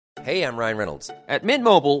Hey, I'm Ryan Reynolds. At Mint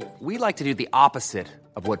Mobile, we like to do the opposite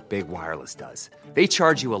of what Big Wireless does. They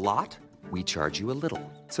charge you a lot, we charge you a little.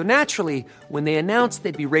 So naturally, when they announced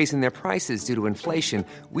they'd be raising their prices due to inflation,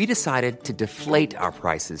 we decided to deflate our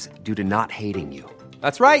prices due to not hating you.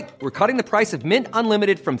 That's right. We're cutting the price of Mint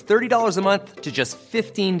Unlimited from $30 a month to just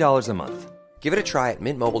 $15 a month. Give it a try at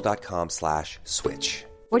mintmobile.com/switch.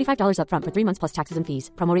 $45 up front for 3 months plus taxes and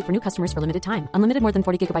fees. Promo rate for new customers for limited time. Unlimited more than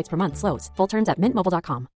 40 gigabytes per month. Slows full terms at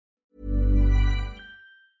mintmobile.com.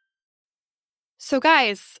 So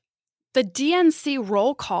guys, the DNC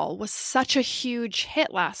roll call was such a huge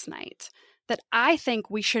hit last night that I think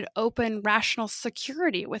we should open Rational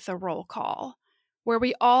Security with a roll call where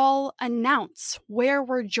we all announce where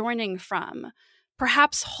we're joining from,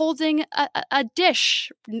 perhaps holding a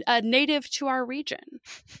dish native to our region.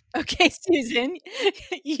 Okay, Susan,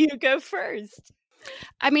 you go first.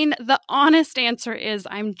 I mean, the honest answer is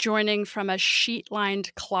I'm joining from a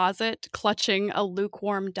sheet-lined closet clutching a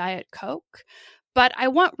lukewarm Diet Coke. But I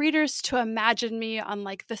want readers to imagine me on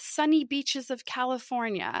like the sunny beaches of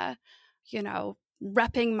California, you know,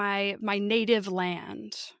 repping my native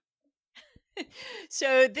land.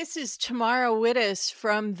 So this is Tamara Wittes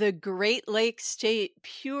from the Great Lakes State,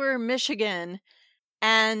 Pure, Michigan.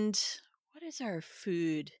 And what is our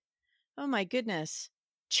food? Oh my goodness.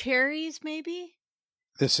 Cherries, maybe?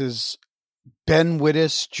 This is Ben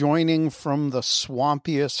Wittes joining from the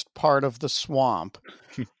swampiest part of the swamp,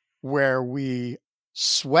 where we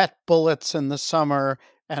sweat bullets in the summer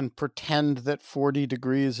and pretend that 40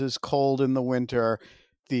 degrees is cold in the winter,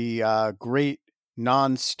 the great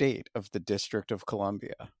non-state of the District of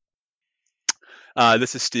Columbia.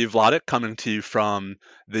 This is Steve Vladeck coming to you from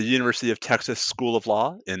the University of Texas School of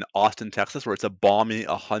Law in Austin, Texas, where it's a balmy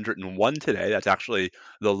 101 today. That's actually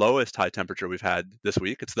the lowest high temperature we've had this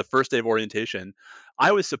week. It's the first day of orientation.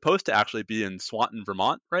 I was supposed to actually be in Swanton,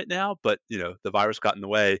 Vermont right now, but the virus got in the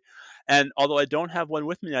way. And although I don't have one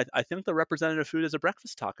with me, I think the representative food is a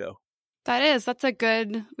breakfast taco. That's a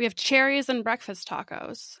good, we have cherries and breakfast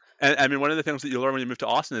tacos. And I mean, one of the things that you learn when you move to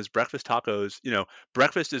Austin is breakfast tacos.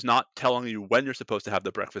 Breakfast is not telling you when you're supposed to have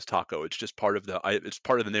the breakfast taco. It's just part of the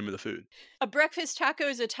name of the food. A breakfast taco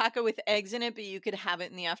is a taco with eggs in it, but you could have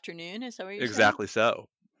it in the afternoon. Is that what you're Exactly saying? so.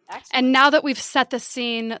 Excellent. And now that we've set the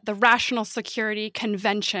scene, the Rational Security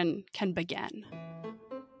Convention can begin.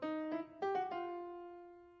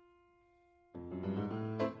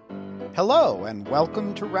 Hello, and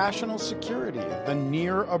welcome to Rational Security, the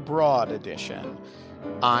Near Abroad edition.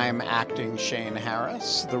 I'm acting Shane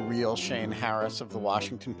Harris, the real Shane Harris of the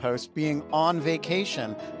Washington Post, being on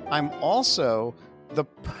vacation. I'm also the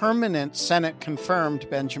permanent Senate-confirmed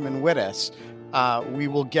Benjamin Wittes. We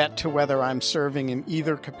will get to whether I'm serving in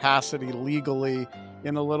either capacity legally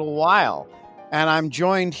in a little while. And I'm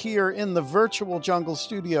joined here in the virtual Jungle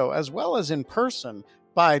Studio, as well as in person,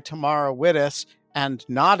 by Tamara Wittes, and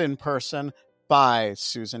not in person by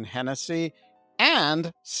Susan Hennessy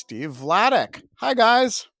and Steve Vladeck. Hi,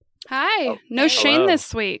 guys. Hi. No Shane Hello.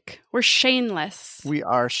 this week. We're Shaneless. We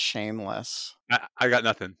are shameless. I got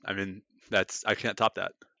nothing. I mean, I can't top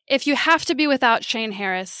that. If you have to be without Shane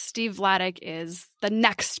Harris, Steve Vladeck is the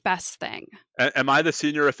next best thing. Am I the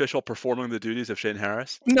senior official performing the duties of Shane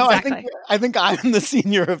Harris? No, Exactly. I think I'm the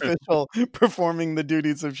senior official performing the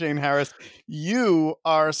duties of Shane Harris. You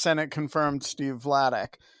are Senate-confirmed Steve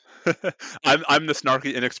Vladeck. I'm the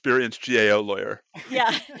snarky, inexperienced GAO lawyer.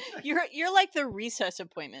 Yeah, you're like the recess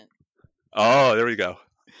appointment. Oh, there we go.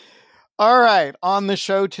 All right, on the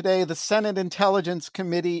show today, the Senate Intelligence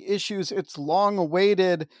Committee issues its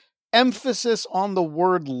long-awaited emphasis on the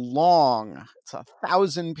word long. It's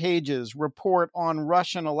 1,000 pages report on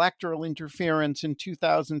Russian electoral interference in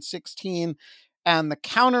 2016 and the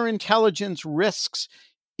counterintelligence risks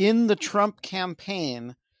in the Trump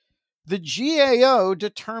campaign. The GAO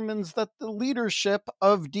determines that the leadership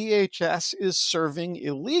of DHS is serving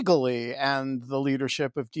illegally, and the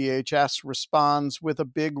leadership of DHS responds with a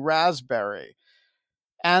big raspberry.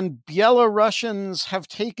 And Belarusians have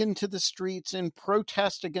taken to the streets in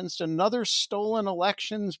protest against another stolen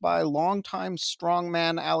elections by longtime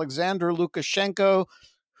strongman Alexander Lukashenko,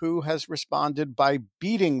 who has responded by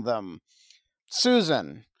beating them.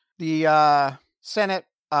 Susan, the Senate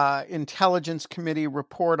Intelligence Committee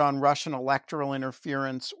report on Russian electoral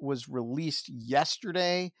interference was released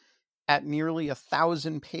yesterday at nearly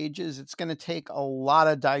 1,000 pages. It's going to take a lot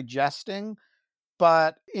of digesting,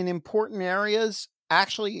 but in important areas,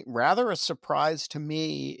 actually rather a surprise to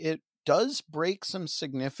me, it does break some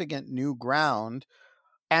significant new ground,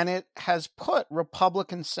 and it has put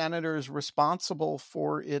Republican senators responsible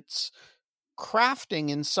for its crafting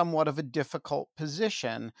in somewhat of a difficult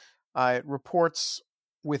position. It reports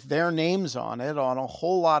with their names on it on a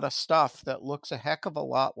whole lot of stuff that looks a heck of a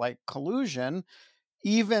lot like collusion,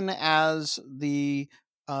 even as the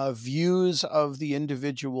views of the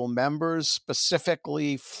individual members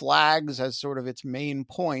specifically flags as sort of its main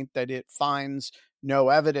point that it finds no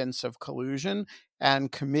evidence of collusion.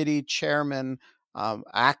 And committee chairman,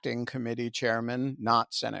 acting committee chairman,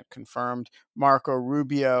 not Senate confirmed, Marco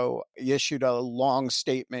Rubio issued a long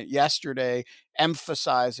statement yesterday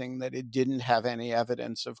emphasizing that it didn't have any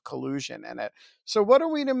evidence of collusion in it. So what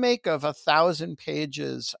are we to make of 1,000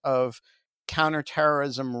 pages of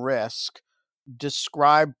counterterrorism risk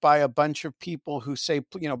described by a bunch of people who say,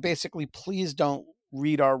 basically, please don't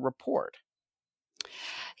read our report?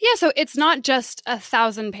 Yeah, so it's not just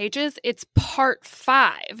 1,000 pages, it's part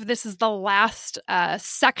 5. This is the last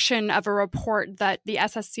section of a report that the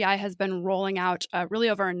SSCI has been rolling out really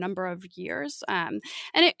over a number of years. And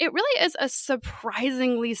it really is a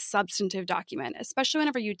surprisingly substantive document, especially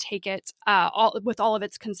whenever you take it with all of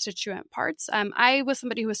its constituent parts. I was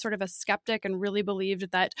somebody who was sort of a skeptic and really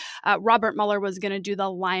believed that Robert Mueller was going to do the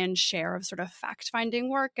lion's share of sort of fact-finding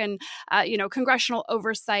work, and congressional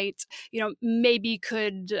oversight, maybe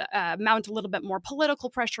could mount a little bit more political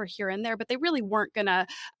pressure here and there, but they really weren't going to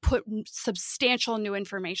put substantial new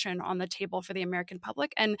information on the table for the American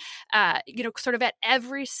public. And, sort of at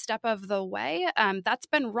every step of the way, that's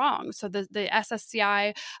been wrong. So the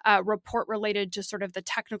SSCI report related to sort of the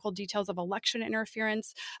technical details of election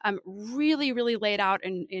interference really, really laid out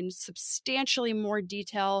in substantially more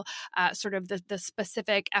detail sort of the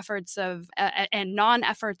specific efforts of and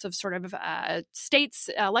non-efforts of sort of states'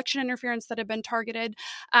 election interference that have been targeted.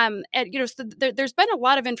 So there's been a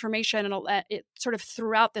lot of information sort of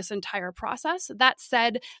throughout this entire process. That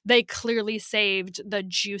said, they clearly saved the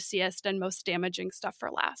juiciest and most damaging stuff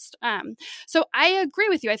for last. So I agree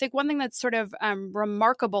with you. I think one thing that's sort of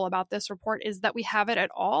remarkable about this report is that we have it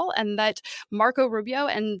at all, and that Marco Rubio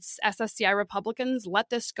and SSCI Republicans let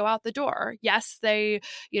this go out the door. Yes, they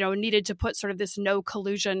needed to put sort of this no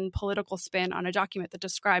collusion political spin on a document that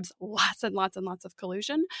describes lots and lots and lots of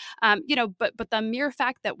collusion. But the mere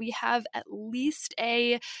fact that we have at least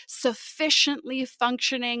a sufficiently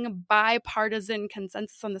functioning bipartisan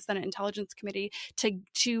consensus on the Senate Intelligence Committee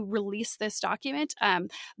to release this document,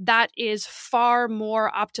 that is far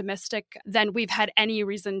more optimistic than we've had any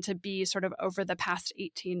reason to be sort of over the past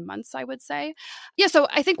 18 months, I would say. Yeah, so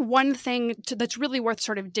I think one thing that's really worth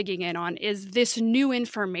sort of digging in on is this new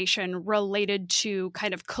information related to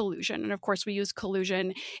kind of collusion. And of course, we use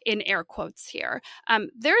collusion in air quotes here.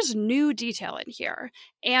 There's new detail in here.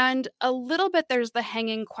 And a little bit, there's the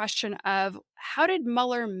hanging question of, how did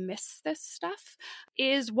Mueller miss this stuff?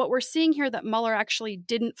 Is what we're seeing here that Mueller actually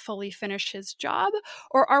didn't fully finish his job,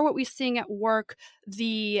 or are what we're seeing at work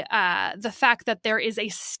the fact that there is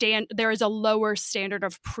a lower standard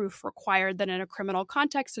of proof required than in a criminal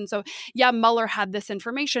context? And so, yeah, Mueller had this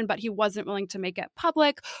information, but he wasn't willing to make it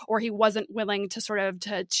public, or he wasn't willing to sort of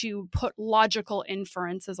to put logical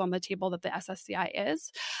inferences on the table that the SSCI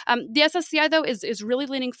is. The SSCI, though, is really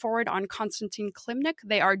leaning forward on Konstantin Klimnik.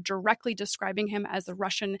 They are directly describing him as a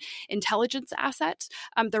Russian intelligence asset.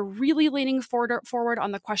 They're really leaning forward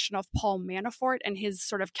on the question of Paul Manafort and his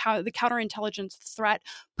sort of the counterintelligence threat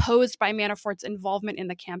posed by Manafort's involvement in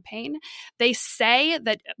the campaign. They say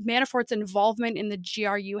that Manafort's involvement in the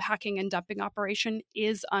GRU hacking and dumping operation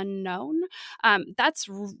is unknown. That's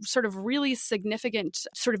sort of really significant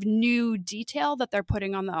sort of new detail that they're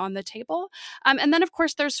putting on the table. And then, of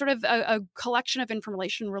course, there's sort of a collection of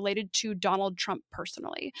information related to Donald Trump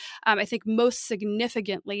personally. I think most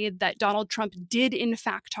significantly that Donald Trump did in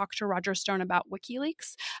fact talk to Roger Stone about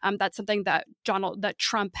WikiLeaks. That's something that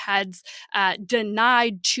Trump has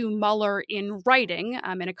denied to Mueller in writing,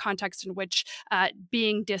 in a context in which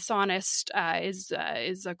being dishonest is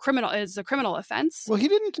a criminal offense. Well, he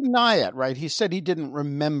didn't deny it, right? He said he didn't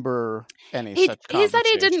remember any such conversation. He said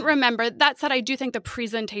he didn't remember. That said, I do think the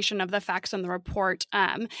presentation of the facts in the report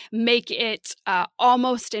make it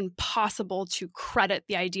almost impossible to credit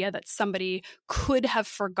the idea that somebody could have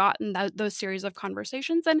forgotten those series of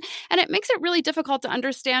conversations. And it makes it really difficult to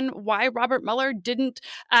understand why Robert Mueller didn't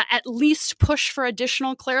at least push for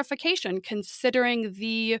additional clarification, considering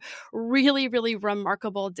the really, really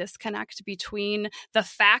remarkable disconnect between the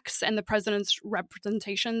facts and the president's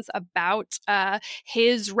representations about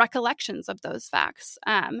his recollections of those facts.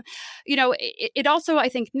 It also, I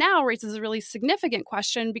think, now raises a really significant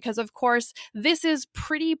question because, of course, this is is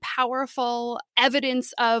pretty powerful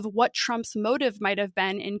evidence of what Trump's motive might have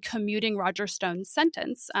been in commuting Roger Stone's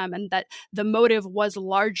sentence, and that the motive was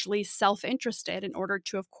largely self-interested in order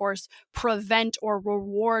to, of course, prevent or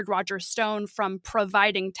reward Roger Stone from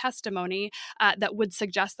providing testimony that would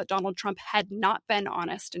suggest that Donald Trump had not been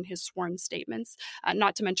honest in his sworn statements,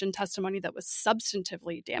 not to mention testimony that was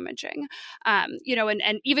substantively damaging. And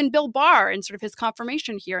even Bill Barr, in sort of his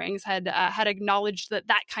confirmation hearings, had acknowledged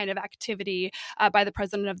that kind of activity by the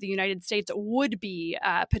President of the United States would be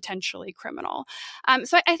potentially criminal.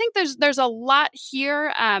 So I think there's a lot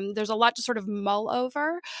here. There's a lot to sort of mull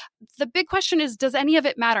over. The big question is, does any of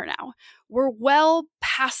it matter now? We're well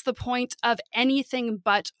past the point of anything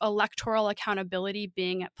but electoral accountability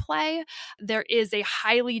being at play. There is a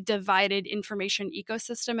highly divided information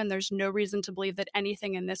ecosystem, and there's no reason to believe that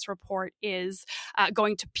anything in this report is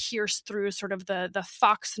going to pierce through sort of the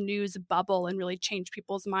Fox News bubble and really change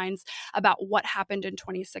people's minds about what happened in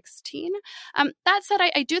 2016. That said,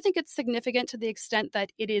 I do think it's significant to the extent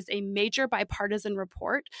that it is a major bipartisan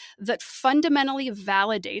report that fundamentally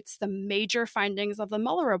validates the major findings of the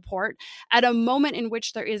Mueller report at a moment in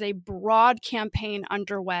which there is a broad campaign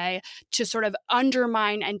underway to sort of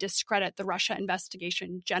undermine and discredit the Russia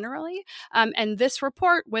investigation generally. And this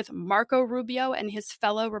report, with Marco Rubio and his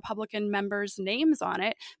fellow Republican members' names on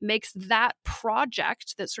it, makes that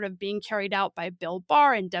project that's sort of being carried out by Bill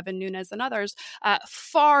Barr and Devin Nunes and others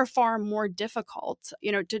far, far more difficult,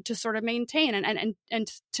 to sort of maintain.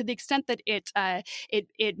 And to the extent that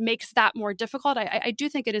it makes that more difficult, I do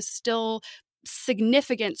think it is still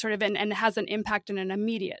significant sort of and has an impact in an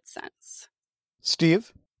immediate sense.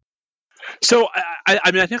 Steve? So,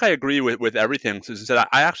 I mean, I think I agree with everything Susan said.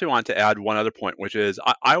 I actually want to add one other point, which is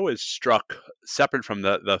I was struck, separate from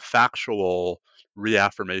the factual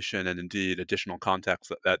reaffirmation and indeed additional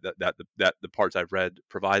context that the parts I've read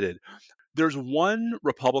provided. There's one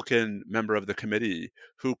Republican member of the committee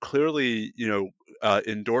who clearly,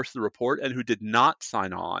 endorsed the report and who did not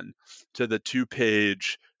sign on to the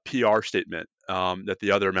 2-page PR statement that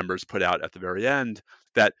the other members put out at the very end,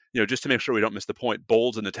 that, just to make sure we don't miss the point,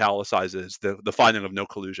 bolds and italicizes the finding of no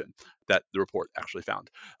collusion that the report actually found.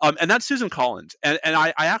 And that's Susan Collins. And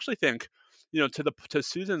I actually think, to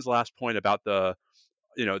Susan's last point about the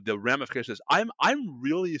ramifications, I'm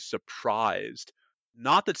really surprised,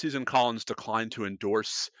 not that Susan Collins declined to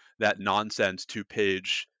endorse that nonsense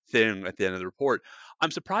 2-page thing at the end of the report.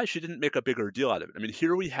 I'm surprised she didn't make a bigger deal out of it. I mean,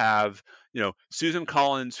 here we have, Susan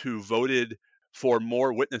Collins, who voted for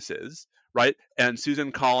more witnesses, right? And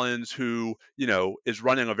Susan Collins, who, is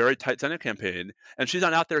running a very tight Senate campaign, and she's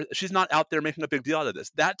not out there making a big deal out of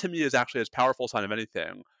this. That to me is actually as powerful a sign of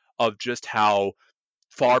anything of just how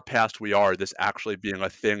far past we are this actually being a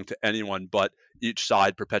thing to anyone but each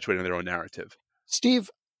side perpetuating their own narrative. Steve,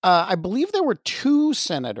 I believe there were 2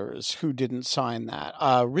 senators who didn't sign that.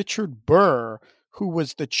 Richard Burr, who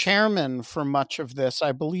was the chairman for much of this,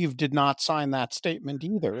 I believe did not sign that statement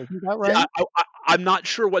either. Isn't that right? Yeah, I'm not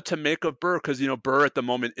sure what to make of Burr, because Burr at the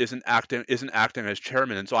moment isn't acting as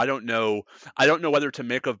chairman, and so I don't know whether to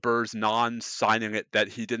make of Burr's non-signing it, that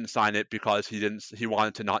he didn't sign it because he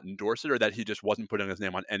wanted to not endorse it, or that he just wasn't putting his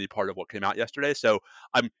name on any part of what came out yesterday. So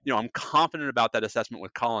I'm confident about that assessment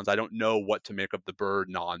with Collins. I don't know what to make of the Burr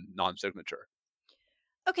non-signature.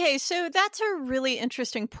 Okay, so that's a really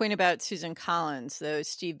interesting point about Susan Collins, though,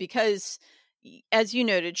 Steve, because as you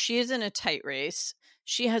noted, she is in a tight race.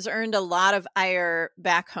 She has earned a lot of ire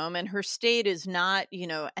back home, and her state is not,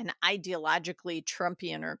 an ideologically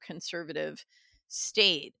Trumpian or conservative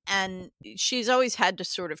state. And she's always had to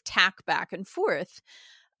sort of tack back and forth.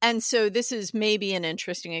 And so this is maybe an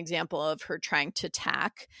interesting example of her trying to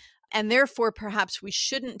tack. And therefore, perhaps we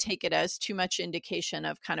shouldn't take it as too much indication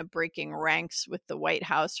of kind of breaking ranks with the White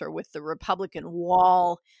House or with the Republican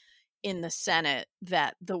wall in the Senate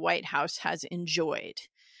that the White House has enjoyed.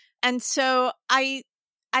 And so I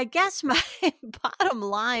guess my bottom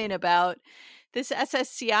line about this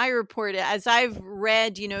SSCI report, as I've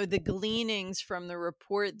read, the gleanings from the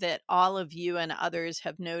report that all of you and others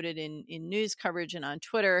have noted in news coverage and on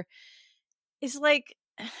Twitter, is like,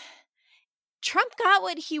 Trump got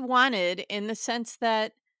what he wanted in the sense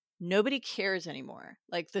that nobody cares anymore.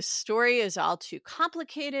 Like, the story is all too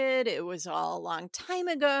complicated. It was all a long time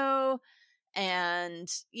ago. And,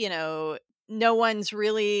 no one's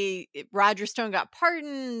really, Roger Stone got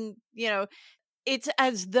pardoned. It's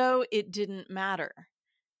as though it didn't matter.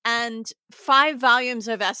 And 5 volumes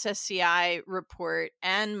of SSCI report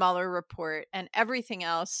and Mueller report and everything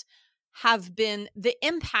else have been the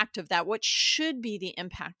impact of that, what should be the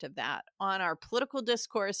impact of that on our political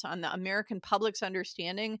discourse, on the American public's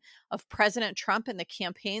understanding of President Trump and the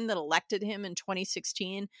campaign that elected him in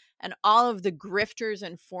 2016, and all of the grifters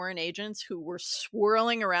and foreign agents who were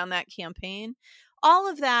swirling around that campaign. All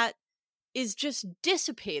of that is just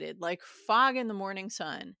dissipated like fog in the morning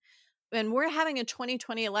sun. And we're having a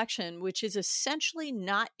 2020 election, which is essentially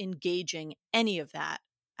not engaging any of that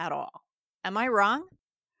at all. Am I wrong?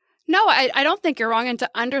 No, I don't think you're wrong. And to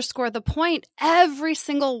underscore the point, every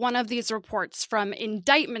single one of these reports, from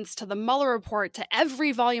indictments to the Mueller report to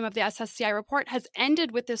every volume of the SSCI report, has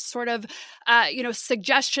ended with this sort of,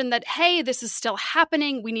 suggestion that, hey, this is still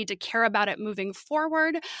happening. We need to care about it moving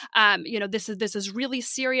forward. This is really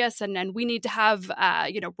serious, and we need to have,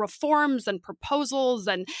 reforms and proposals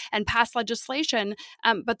and pass legislation.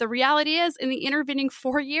 But the reality is, in the intervening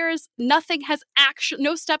 4 years, no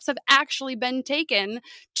steps have actually been taken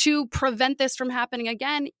to prevent this from happening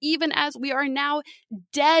again, even as we are now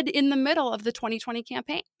dead in the middle of the 2020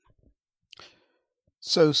 campaign.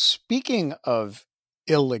 So speaking of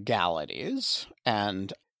illegalities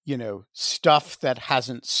and, stuff that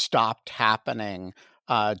hasn't stopped happening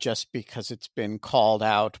just because it's been called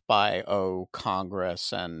out by,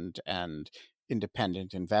 Congress and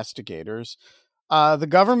independent investigators, the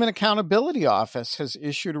Government Accountability Office has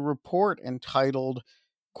issued a report entitled,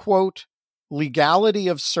 quote, Legality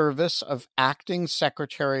of Service of Acting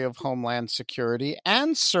Secretary of Homeland Security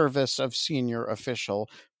and Service of Senior Official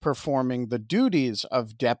Performing the Duties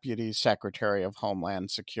of Deputy Secretary of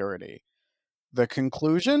Homeland Security. The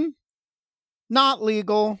conclusion? Not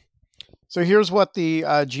legal. So here's what the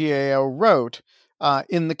GAO wrote.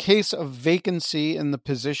 In the case of vacancy in the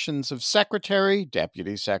positions of Secretary,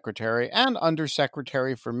 Deputy Secretary, and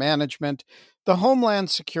Undersecretary for Management, the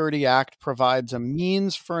Homeland Security Act provides a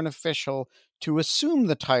means for an official to assume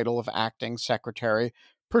the title of acting secretary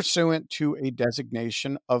pursuant to a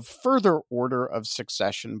designation of further order of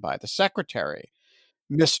succession by the secretary.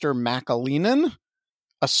 Mr. McAleenan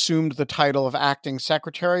assumed the title of acting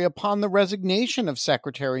secretary upon the resignation of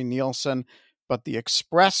Secretary Nielsen, but the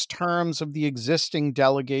express terms of the existing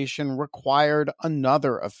delegation required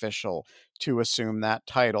another official to assume that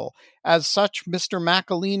title. As such, Mr.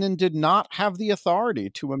 McAleenan did not have the authority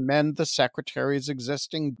to amend the secretary's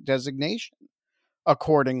existing designation.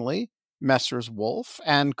 Accordingly, Messrs. Wolf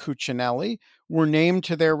and Cuccinelli were named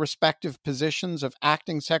to their respective positions of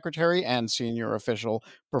acting secretary and senior official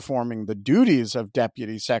performing the duties of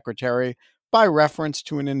deputy secretary by reference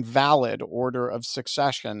to an invalid order of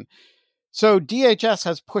succession. So DHS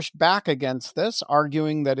has pushed back against this,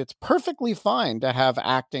 arguing that it's perfectly fine to have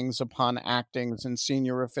actings upon actings and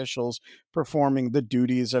senior officials performing the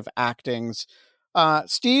duties of actings.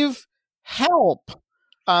 Steve, help!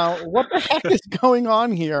 What the heck is going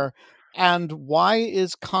on here? And why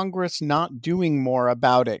is Congress not doing more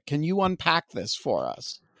about it? Can you unpack this for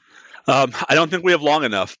us? I don't think we have long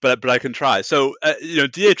enough, but I can try. So,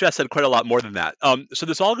 DHS said quite a lot more than that. So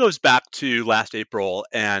this all goes back to last April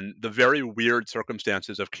and the very weird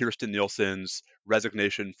circumstances of Kirstjen Nielsen's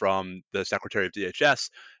resignation from the Secretary of DHS.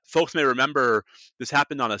 Folks may remember this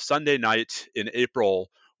happened on a Sunday night in April,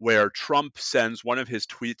 where Trump sends one of his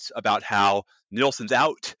tweets about how Nielsen's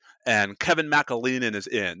out and Kevin McAleenan is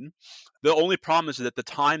in. The only problem is that at the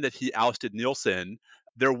time that he ousted Nielsen,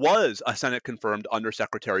 there was a Senate-confirmed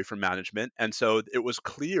Undersecretary for Management, and so it was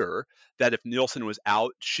clear that if Nielsen was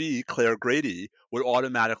out, she, Claire Grady, would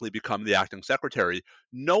automatically become the acting secretary.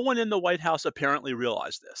 No one in the White House apparently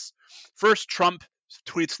realized this. First, Trump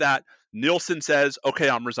tweets that. Nielsen says, okay,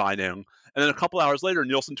 I'm resigning. And then a couple hours later,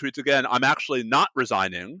 Nielsen tweets again, I'm actually not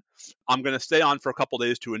resigning. I'm going to stay on for a couple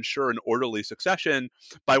days to ensure an orderly succession,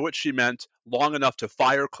 by which she meant long enough to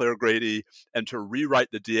fire Claire Grady and to rewrite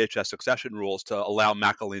the DHS succession rules to allow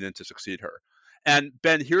McAleenan to succeed her. And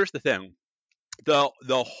Ben, here's the thing. The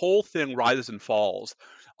whole thing rises and falls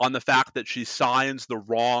on the fact that she signs the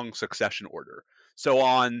wrong succession order. So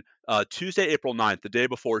on Tuesday, April 9th, the day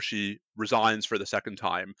before she resigns for the second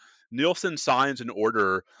time, Nielsen signs an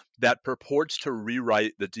order that purports to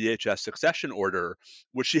rewrite the DHS succession order,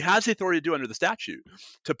 which she has the authority to do under the statute,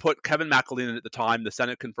 to put Kevin McAleenan, at the time the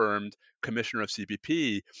Senate-confirmed commissioner of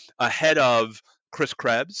CBP, ahead of Chris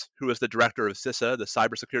Krebs, who is the director of CISA, the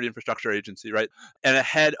Cybersecurity Infrastructure Agency, right, and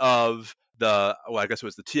ahead of I guess it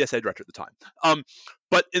was the TSA director at the time.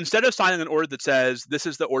 But instead of signing an order that says this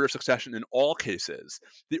is the order of succession in all cases,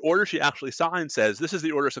 the order she actually signed says this is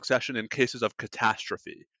the order of succession in cases of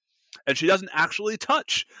catastrophe. And she doesn't actually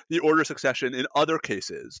touch the order of succession in other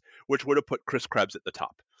cases, which would have put Chris Krebs at the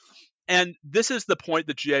top. And this is the point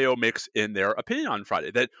that GAO makes in their opinion on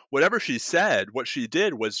Friday, that whatever she said, what she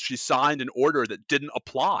did was she signed an order that didn't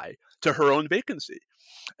apply to her own vacancy.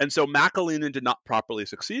 And so McAleenan did not properly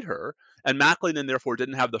succeed her, and McAleenan therefore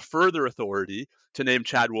didn't have the further authority to name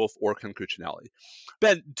Chad Wolf or Ken Cuccinelli.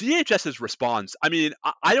 Ben, DHS's response, I mean,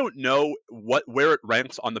 I don't know where it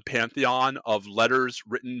ranks on the pantheon of letters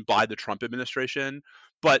written by the Trump administration,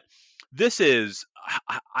 but this is,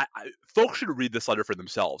 folks should read this letter for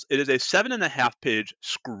themselves. It is a 7.5-page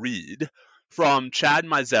screed from Chad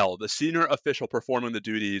Mizell, the senior official performing the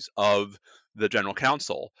duties of the general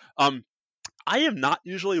counsel. I am not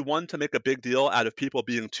usually one to make a big deal out of people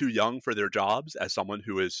being too young for their jobs, as someone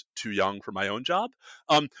who is too young for my own job.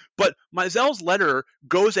 But Mizell's letter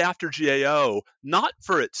goes after GAO not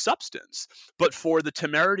for its substance, but for the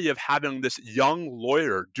temerity of having this young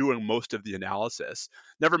lawyer doing most of the analysis.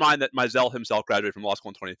 Never mind that Mizell himself graduated from law school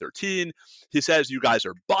in 2013. He says you guys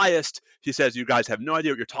are biased. He says you guys have no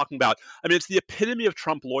idea what you're talking about. I mean, it's the epitome of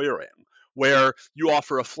Trump lawyering, where you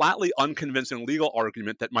offer a flatly unconvincing legal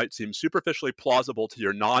argument that might seem superficially plausible to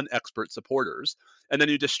your non-expert supporters, and then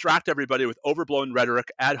you distract everybody with overblown rhetoric,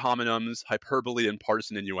 ad hominems, hyperbole, and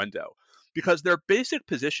partisan innuendo. Because their basic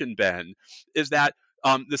position, Ben, is that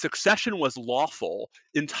the succession was lawful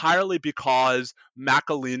entirely because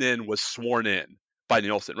McAleenan was sworn in by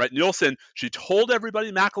Nielsen, right? Nielsen, she told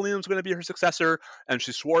everybody McAleenan was going to be her successor, and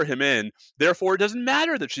she swore him in. Therefore, it doesn't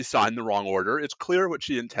matter that she signed the wrong order. It's clear what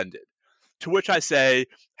she intended. To which I say,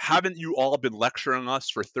 haven't you all been lecturing us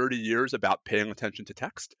for 30 years about paying attention to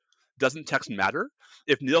text? Doesn't text matter?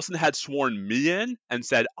 If Nielsen had sworn me in and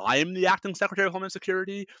said, I am the acting Secretary of Homeland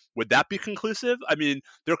Security, would that be conclusive? I mean,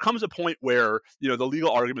 there comes a point where, the legal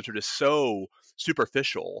arguments are just so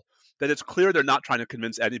superficial that it's clear they're not trying to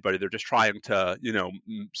convince anybody. They're just trying to,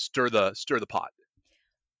 stir the pot.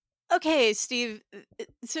 Okay, Steve.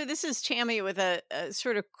 So this is Tammy with a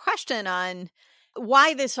sort of question on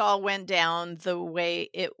why this all went down the way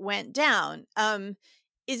it went down.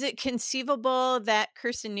 Is it conceivable that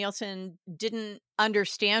Kirstjen Nielsen didn't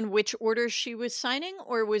understand which orders she was signing,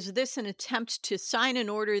 or was this an attempt to sign an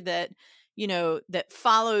order that, that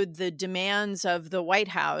followed the demands of the White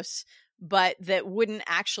House, but that wouldn't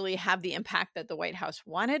actually have the impact that the White House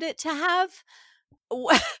wanted it to have?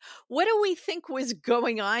 What do we think was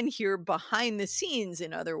going on here behind the scenes,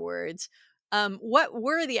 in other words? What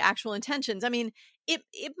were the actual intentions? I mean,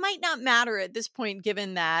 it might not matter at this point,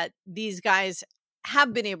 given that these guys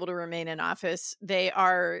have been able to remain in office. They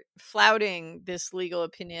are flouting this legal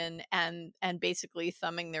opinion and basically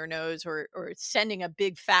thumbing their nose or sending a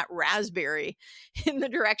big fat raspberry in the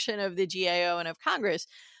direction of the GAO and of Congress.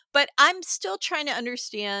 But I'm still trying to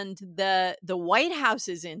understand the White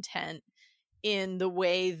House's intent in the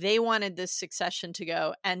way they wanted this succession to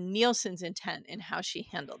go, and Nielsen's intent in how she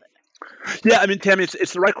handled it. Yeah, I mean, Tammy,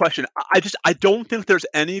 it's the right question. I don't think there's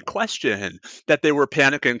any question that they were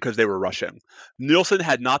panicking because they were rushing. Nielsen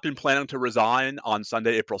had not been planning to resign on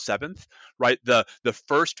Sunday, April 7th, right? The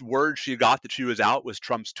first word she got that she was out was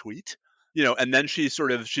Trump's tweet, and then she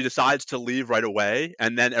decides to leave right away,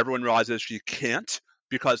 and then everyone realizes she can't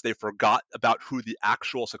because they forgot about who the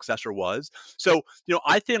actual successor was. So,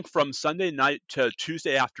 I think from Sunday night to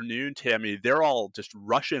Tuesday afternoon, Tammy, they're all just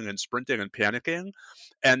rushing and sprinting and panicking,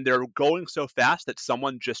 and they're going so fast that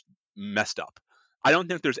someone just messed up. I don't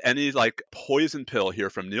think there's any poison pill here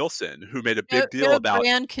from Nielsen, who made a big deal about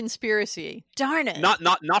brand conspiracy. Darn it!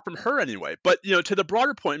 Not from her anyway. But to the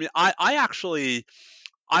broader point, I mean,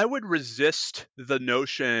 I would resist the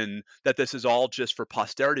notion that this is all just for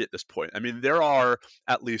posterity at this point. I mean, there are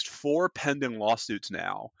at least 4 pending lawsuits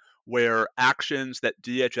now where actions that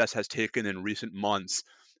DHS has taken in recent months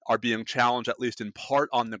are being challenged, at least in part,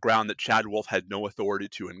 on the ground that Chad Wolf had no authority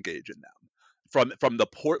to engage in them. From the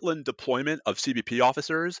Portland deployment of CBP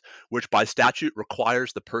officers, which by statute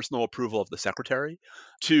requires the personal approval of the secretary,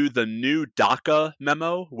 to the new DACA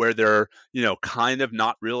memo, where they're, kind of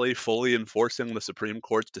not really fully enforcing the Supreme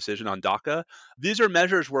Court's decision on DACA. These are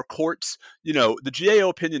measures where courts, the GAO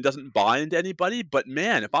opinion doesn't bind anybody, but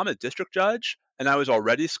man, if I'm a district judge and I was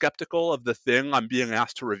already skeptical of the thing I'm being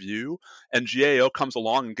asked to review, and GAO comes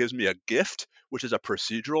along and gives me a gift, which is a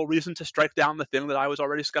procedural reason to strike down the thing that I was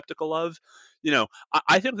already skeptical of,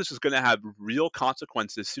 I think this is going to have real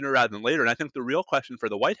consequences sooner rather than later. And I think the real question for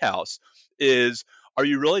the White House is, are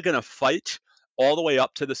you really going to fight all the way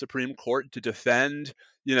up to the Supreme Court to defend,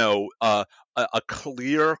 a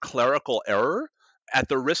clear clerical error at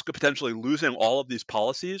the risk of potentially losing all of these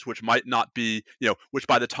policies, which might not be, which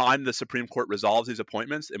by the time the Supreme Court resolves these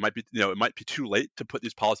appointments, it might be too late to put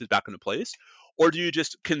these policies back into place? Or do you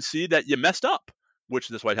just concede that you messed up? which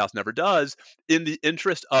this White House never does, in the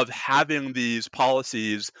interest of having these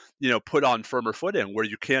policies, put on firmer footing, where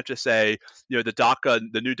you can't just say,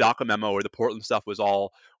 the new DACA memo or the Portland stuff was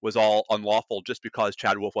all unlawful just because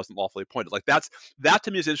Chad Wolf wasn't lawfully appointed. Like that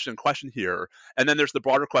to me is an interesting question here. And then there's the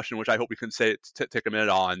broader question, which I hope we can take a minute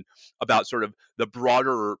on, about sort of the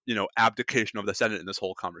broader, abdication of the Senate in this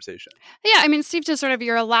whole conversation. Yeah, I mean, Steve, to sort of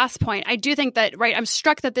your last point, I do think that, right, I'm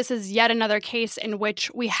struck that this is yet another case in which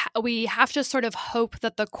we have to sort of hope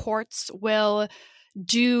that the courts will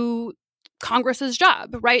do Congress's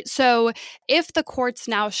job, right? So if the courts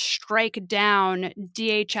now strike down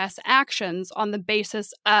DHS actions on the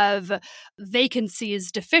basis of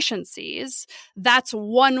vacancies deficiencies, that's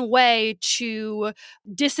one way to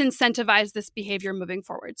disincentivize this behavior moving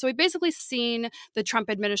forward. So we've basically seen the Trump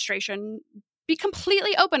administration be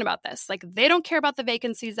completely open about this. Like, they don't care about the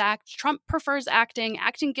Vacancies Act. Trump prefers acting.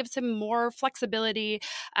 Acting gives him more flexibility.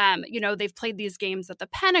 They've played these games at the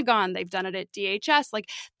Pentagon. They've done it at DHS. Like,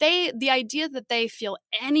 the idea that they feel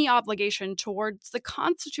any obligation towards the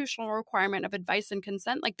constitutional requirement of advice and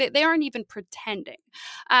consent, like they aren't even pretending.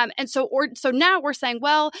 So now we're saying,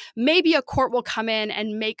 well, maybe a court will come in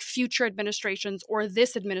and make future administrations or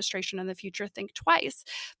this administration in the future think twice.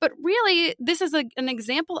 But really, this is an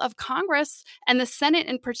example of Congress and the Senate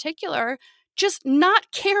in particular just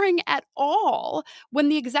not caring at all, when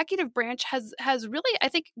the executive branch has really, I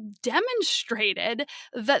think, demonstrated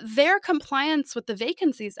that their compliance with the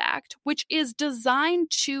Vacancies Act, which is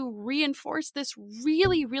designed to reinforce this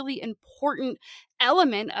really, really important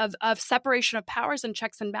element of separation of powers and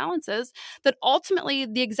checks and balances, that ultimately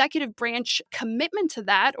the executive branch commitment to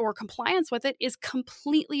that or compliance with it is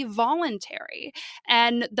completely voluntary,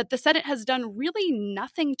 and that the Senate has done really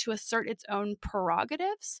nothing to assert its own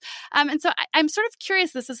prerogatives. And so I'm sort of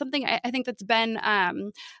curious. This is something I think that's been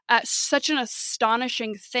such an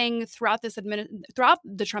astonishing thing throughout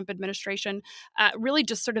the Trump administration. Really,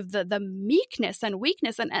 just sort of the meekness and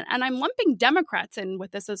weakness, and I'm lumping Democrats in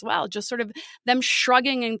with this as well. Just sort of them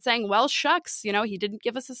shrugging and saying, well, shucks, he didn't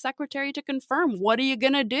give us a secretary to confirm. What are you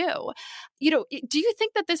going to do? Do you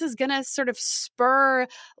think that this is going to sort of spur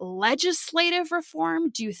legislative reform?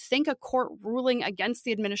 Do you think a court ruling against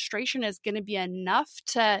the administration is going to be enough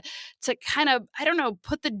to kind of, I don't know,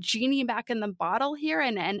 put the genie back in the bottle here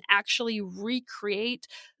and actually recreate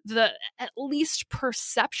the at least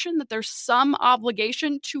perception that there's some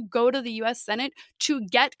obligation to go to the U.S. Senate to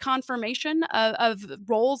get confirmation of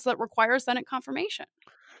roles that require Senate confirmation?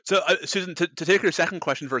 So, Susan, to take your second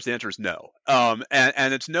question first, the answer is no. And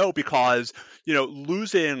it's no because,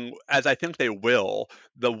 losing, as I think they will,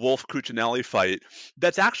 the Wolf-Cuccinelli fight,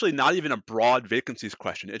 that's actually not even a broad vacancies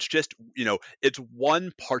question. It's just, it's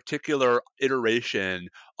one particular iteration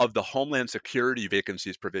of the Homeland Security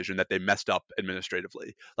vacancies provision that they messed up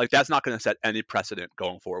administratively. Like, that's not going to set any precedent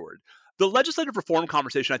going forward. The legislative reform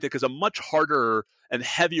conversation, I think, is a much harder and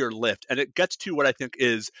heavier lift, and it gets to what I think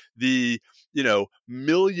is the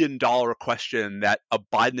million-dollar question that a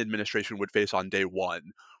Biden administration would face on day one,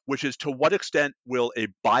 which is, to what extent will a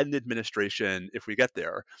Biden administration, if we get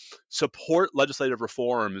there, support legislative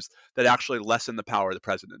reforms that actually lessen the power of the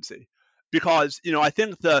presidency? Because, I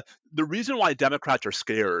think the reason why Democrats are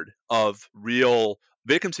scared of real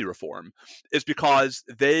vacancy reform is because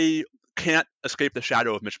they can't escape the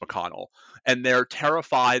shadow of Mitch McConnell, and they're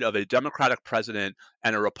terrified of a Democratic president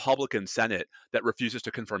and a Republican Senate that refuses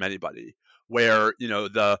to confirm anybody, where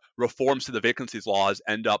the reforms to the vacancies laws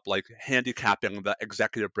end up like handicapping the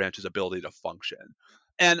executive branch's ability to function.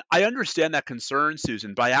 And I understand that concern,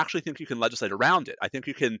 Susan, but I actually think you can legislate around it. I think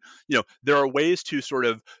you can, there are ways to sort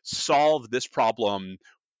of solve this problem.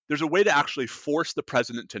 There's a way to actually force the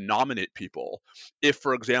president to nominate people. If,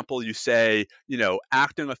 for example, you say,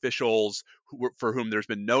 acting officials for whom there's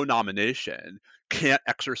been no nomination can't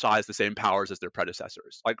exercise the same powers as their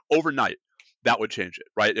predecessors, like overnight, that would change it,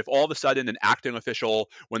 right? If all of a sudden an acting official,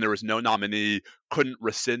 when there was no nominee, couldn't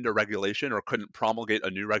rescind a regulation or couldn't promulgate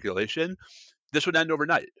a new regulation, this would end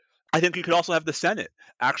overnight. I think you could also have the Senate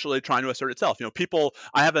actually trying to assert itself.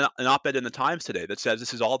 I have an op-ed in the Times today that says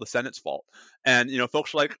this is all the Senate's fault. And,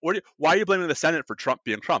 folks are like, why are you blaming the Senate for Trump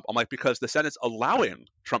being Trump? I'm like, because the Senate's allowing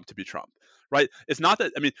Trump to be Trump, right? It's not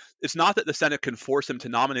that the Senate can force him to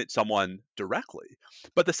nominate someone directly,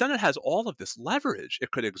 but the Senate has all of this leverage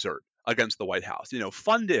it could exert against the White House,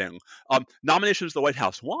 funding, nominations the White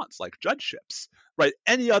House wants, like judgeships, right?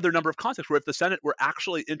 Any other number of contexts where if the Senate were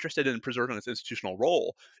actually interested in preserving its institutional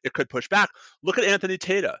role, it could push back. Look at Anthony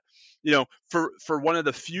Tata. For one of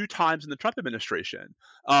the few times in the Trump administration,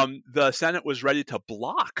 the Senate was ready to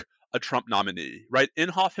block a Trump nominee, right?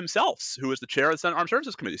 Inhofe himself, who is the chair of the Senate Armed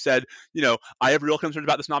Services Committee, said, I have real concerns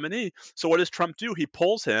about this nominee. So what does Trump do? He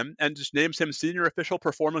pulls him and just names him senior official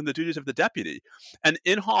performing the duties of the deputy. And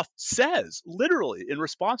Inhofe says, literally, in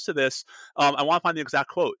response to this, I want to find the exact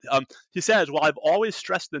quote. He says, "Well, I've always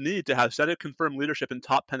stressed the need to have Senate-confirmed leadership in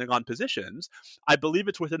top Pentagon positions. I believe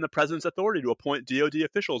it's within the president's authority to appoint DoD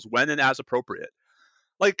officials when and as appropriate."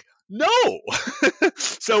 Like, no.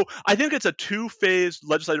 So I think it's a two-phase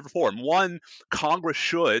legislative reform. One, Congress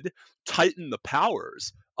should tighten the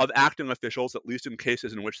powers of acting officials, at least in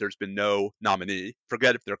cases in which there's been no nominee.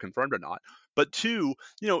 Forget if they're confirmed or not. But two,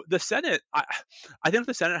 the Senate, I think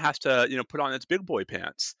the Senate has to, put on its big boy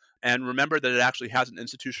pants and remember that it actually has an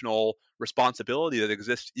institutional responsibility that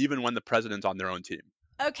exists even when the president's on their own team.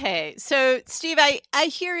 Okay, so Steve, I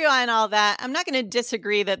hear you on all that. I'm not going to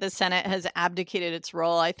disagree that the Senate has abdicated its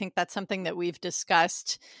role. I think that's something that we've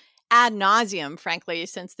discussed ad nauseum, frankly,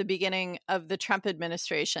 since the beginning of the Trump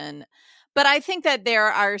administration. But I think that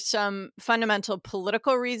there are some fundamental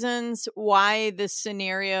political reasons why the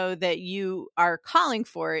scenario that you are calling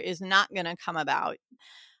for is not going to come about.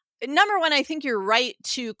 Number one, I think you're right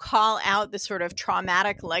to call out the sort of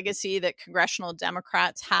traumatic legacy that congressional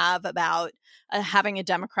Democrats have about having a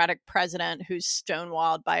Democratic president who's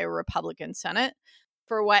stonewalled by a Republican Senate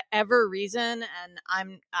for whatever reason.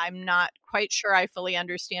 And I'm not quite sure I fully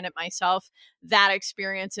understand it myself. That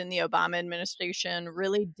experience in the Obama administration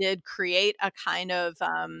really did create a kind of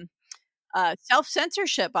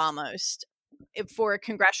self-censorship almost for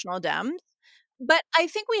congressional Dems. But I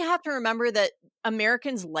think we have to remember that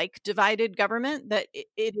Americans like divided government, that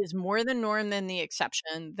it is more the norm than the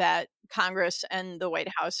exception, that Congress and the White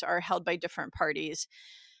House are held by different parties.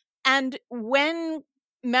 And when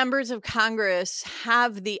members of Congress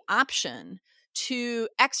have the option to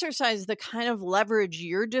exercise the kind of leverage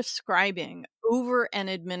you're describing over an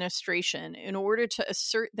administration in order to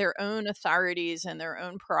assert their own authorities and their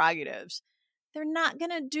own prerogatives, they're not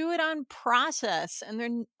going to do it on process, and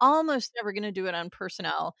they're almost never going to do it on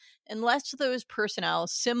personnel unless those personnel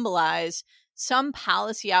symbolize some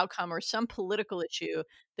policy outcome or some political issue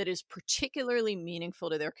that is particularly meaningful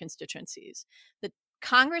to their constituencies. The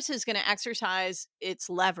Congress is going to exercise its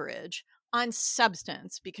leverage on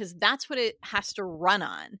substance because that's what it has to run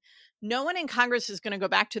on. No one in Congress is going to go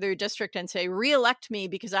back to their district and say, reelect me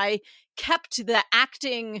because I kept the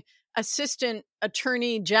acting assistant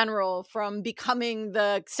attorney general from becoming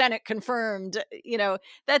the Senate confirmed.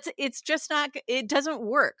 It's just not, it doesn't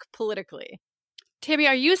work politically. Tammy,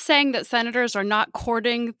 are you saying that senators are not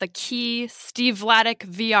courting the key Steve Vladeck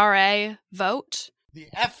VRA vote? The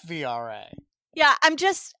FVRA. Yeah,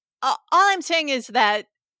 all I'm saying is that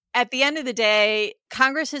at the end of the day,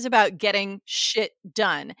 Congress is about getting shit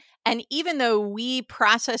done. And even though we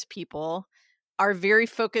process people are very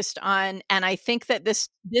focused on, and I think that this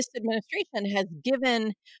administration has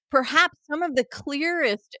given perhaps some of the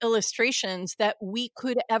clearest illustrations that we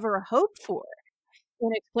could ever hope for in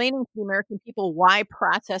explaining to the American people why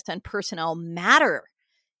process and personnel matter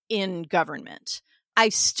in government. I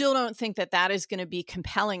still don't think that that is going to be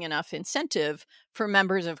compelling enough incentive for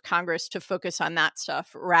members of Congress to focus on that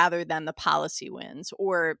stuff rather than the policy wins,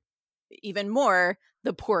 or even more,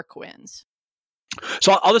 the pork wins.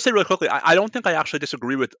 So I'll just say really quickly, I don't think I actually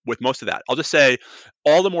disagree with most of that. I'll just say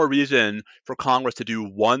all the more reason for Congress to do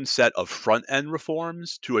one set of front-end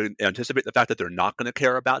reforms to anticipate the fact that they're not going to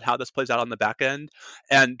care about how this plays out on the back end.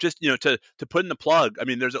 And just, to put in the plug, I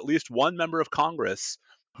mean, there's at least one member of Congress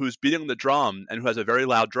who's beating the drum and who has a very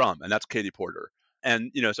loud drum, and that's Katie Porter.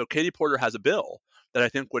 And, so Katie Porter has a bill that I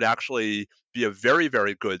think would actually be a very,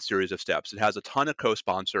 very good series of steps. It has a ton of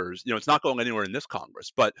co-sponsors. It's not going anywhere in this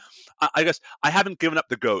Congress, but I guess I haven't given up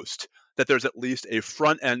the ghost that there's at least a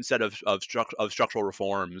front-end set of structural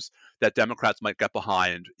reforms that Democrats might get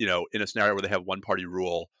behind, in a scenario where they have one-party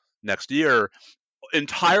rule next year,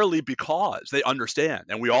 entirely because they understand,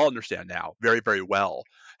 and we all understand now very, very well,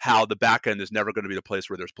 how the back end is never going to be the place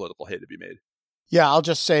where there's political hay to be made. Yeah, I'll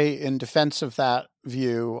just say in defense of that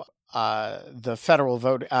view, the Federal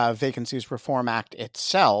Vacancies Reform Act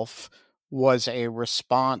itself was a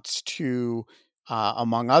response to,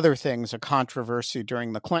 among other things, a controversy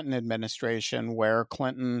during the Clinton administration where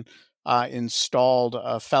Clinton installed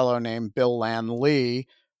a fellow named Bill Land Lee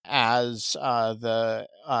as the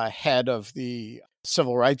head of the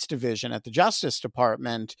Civil Rights Division at the Justice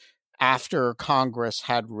Department after Congress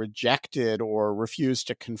had rejected or refused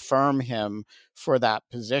to confirm him for that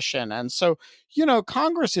position. And so,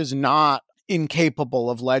 Congress is not incapable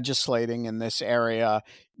of legislating in this area.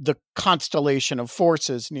 the constellation of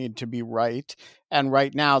forces need to be right. And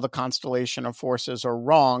right now, the constellation of forces are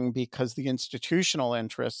wrong because the institutional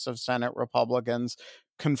interests of Senate Republicans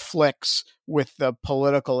conflicts with the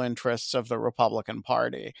political interests of the Republican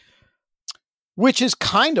Party, which is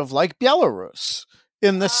kind of like Belarus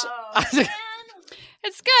in this.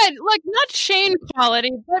 It's good. Look, not Shane quality,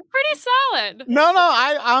 but pretty solid. No,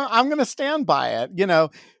 I'm going to stand by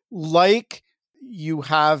it. Like you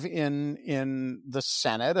have in the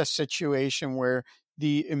Senate, a situation where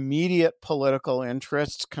the immediate political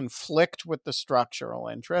interests conflict with the structural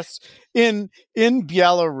interests. In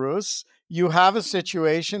Belarus, you have a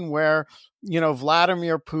situation where,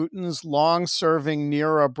 Vladimir Putin's long-serving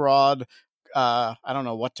near abroad, I don't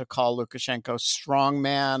know what to call Lukashenko,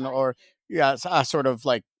 strongman or a sort of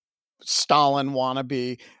like Stalin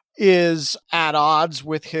wannabe, is at odds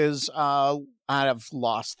with his I've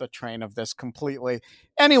lost the train of this completely.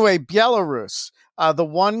 Anyway, Belarus, the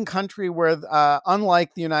one country where,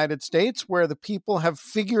 unlike the United States, where the people have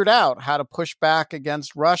figured out how to push back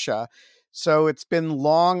against Russia. So it's been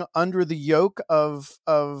long under the yoke of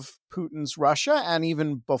Putin's Russia, and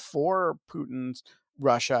even before Putin's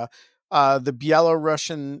Russia, the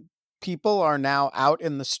Belarusian people are now out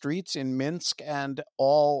in the streets in Minsk and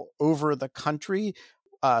all over the country.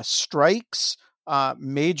 Strikes,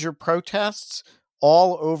 major protests,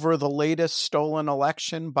 all over the latest stolen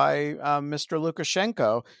election by Mr.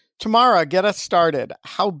 Lukashenko. Tamara, get us started.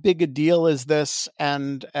 How big a deal is this,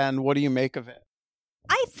 and what do you make of it?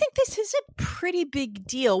 I think this is a pretty big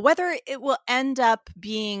deal. Whether it will end up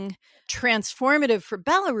being transformative for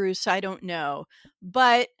Belarus, I don't know.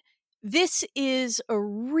 But this is a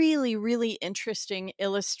really, really interesting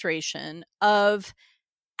illustration of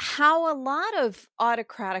how a lot of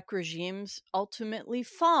autocratic regimes ultimately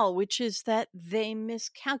fall, which is that they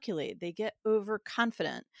miscalculate, they get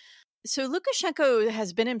overconfident. So Lukashenko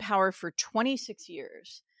has been in power for 26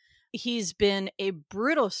 years. He's been a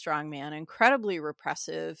brutal strongman, incredibly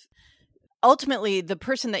repressive. Ultimately, the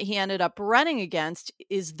person that he ended up running against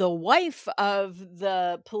is the wife of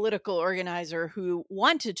the political organizer who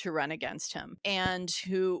wanted to run against him and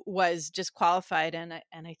who was disqualified and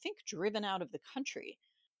I think driven out of the country.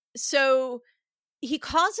 So he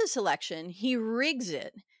calls this election, he rigs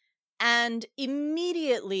it, and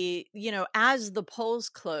immediately, as the polls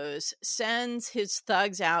close, sends his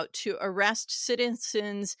thugs out to arrest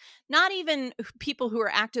citizens, not even people who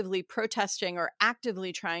are actively protesting or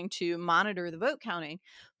actively trying to monitor the vote counting,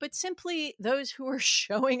 but simply those who are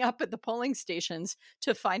showing up at the polling stations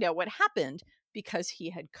to find out what happened because he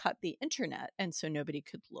had cut the internet and so nobody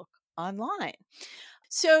could look online.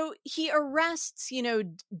 So he arrests,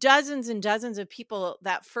 dozens and dozens of people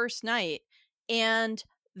that first night, and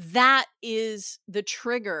that is the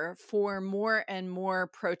trigger for more and more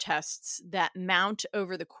protests that mount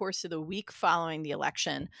over the course of the week following the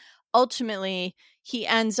election. Ultimately, he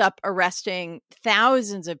ends up arresting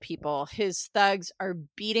thousands of people. His thugs are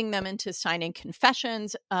beating them into signing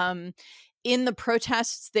confessions. In the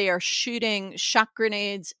protests, they are shooting shock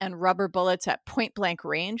grenades and rubber bullets at point blank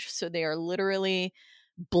range. So they are literally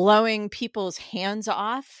blowing people's hands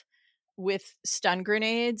off with stun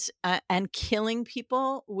grenades and killing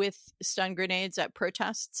people with stun grenades at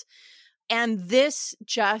protests. And this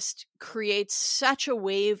just creates such a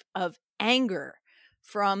wave of anger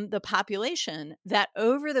from the population that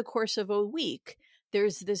over the course of a week,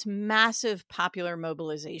 there's this massive popular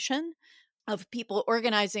mobilization of people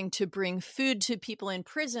organizing to bring food to people in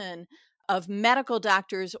prison, of medical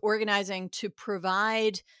doctors organizing to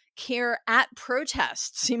provide care at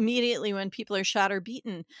protests immediately when people are shot or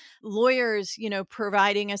beaten, lawyers,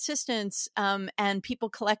 providing assistance, and people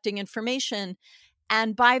collecting information.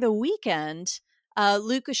 And by the weekend,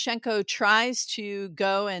 Lukashenko tries to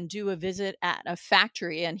go and do a visit at a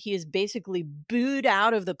factory, and he is basically booed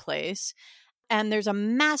out of the place. And there's a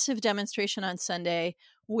massive demonstration on Sunday,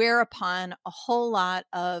 whereupon a whole lot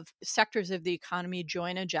of sectors of the economy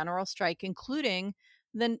join a general strike, including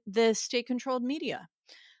the state-controlled media.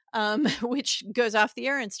 Which goes off the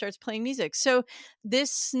air and starts playing music. So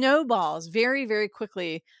this snowballs very, very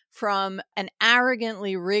quickly from an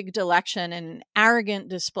arrogantly rigged election and an arrogant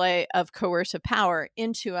display of coercive power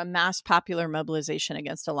into a mass popular mobilization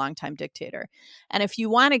against a longtime dictator. And if you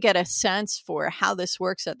want to get a sense for how this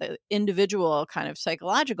works at the individual kind of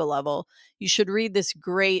psychological level, you should read this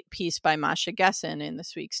great piece by Masha Gessen in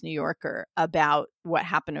this week's New Yorker about what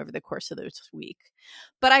happened over the course of this week.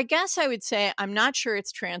 But I guess I would say I'm not sure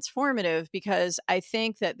it's transformative because I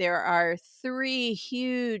think that there are three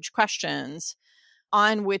huge questions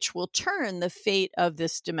on which will turn the fate of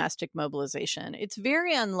this domestic mobilization. It's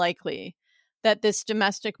very unlikely that this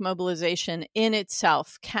domestic mobilization in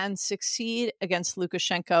itself can succeed against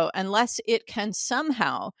Lukashenko unless it can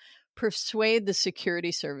somehow persuade the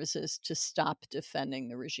security services to stop defending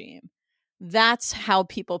the regime. That's how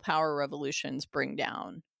people power revolutions bring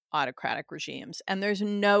down autocratic regimes. And there's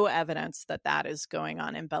no evidence that that is going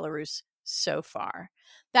on in Belarus so far.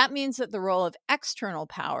 That means that the role of external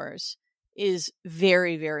powers is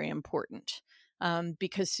very, very important,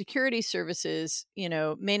 because security services,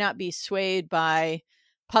 may not be swayed by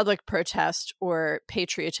public protest or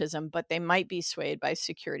patriotism, but they might be swayed by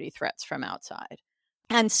security threats from outside.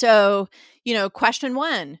 And so, question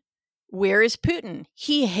one, where is Putin?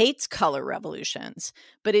 He hates color revolutions,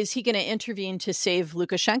 but is he going to intervene to save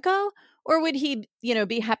Lukashenko? Or would he,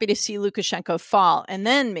 be happy to see Lukashenko fall and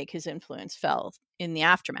then make his influence felt in the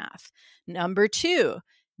aftermath? Number two,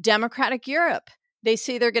 democratic Europe. They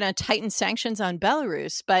say they're going to tighten sanctions on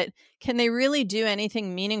Belarus, but can they really do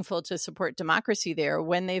anything meaningful to support democracy there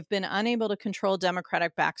when they've been unable to control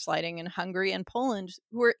democratic backsliding in Hungary and Poland,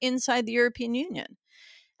 who are inside the European Union?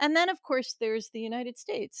 And then, of course, there's the United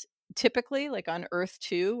States. Typically, like on Earth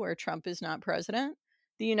 2, where Trump is not president,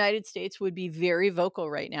 the United States would be very vocal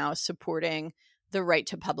right now supporting the right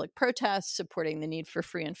to public protest, supporting the need for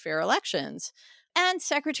free and fair elections. And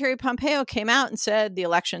Secretary Pompeo came out and said the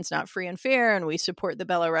election's not free and fair and we support the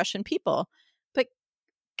Belarusian people. But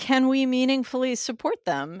can we meaningfully support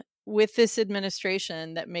them with this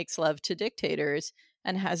administration that makes love to dictators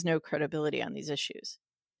and has no credibility on these issues?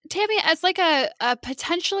 Tammy, as like a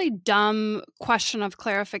potentially dumb question of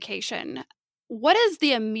clarification, what is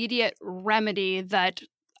the immediate remedy that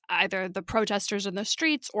either the protesters in the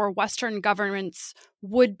streets or Western governments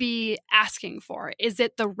would be asking for? Is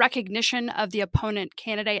it the recognition of the opponent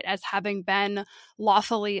candidate as having been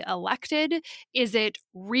lawfully elected? Is it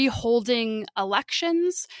reholding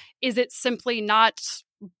elections? Is it simply not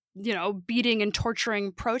beating and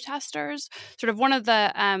torturing protesters? Sort of one of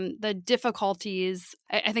the difficulties,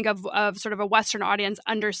 I think, of sort of a Western audience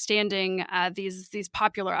understanding these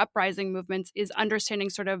popular uprising movements is understanding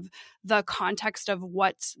sort of the context of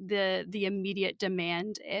what the immediate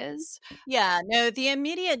demand is. Yeah, no, the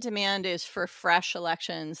immediate demand is for fresh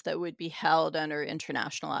elections that would be held under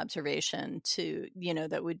international observation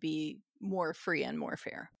that would be more free and more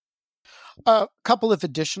fair. A couple of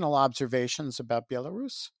additional observations about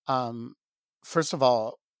Belarus. First of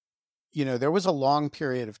all, there was a long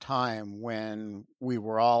period of time when we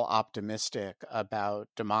were all optimistic about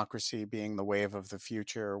democracy being the wave of the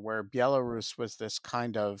future, where Belarus was this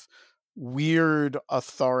kind of weird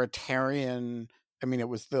authoritarian. I mean,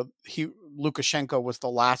 Lukashenko was the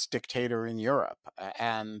last dictator in Europe,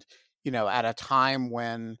 and at a time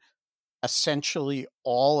when essentially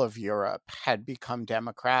all of Europe had become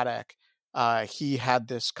democratic. He had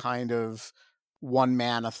this kind of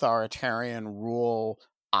one-man authoritarian rule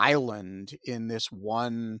island in this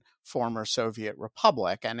one former Soviet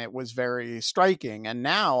republic, and it was very striking. And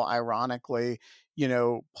now, ironically,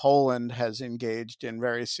 Poland has engaged in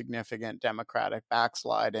very significant democratic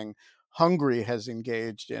backsliding. Hungary has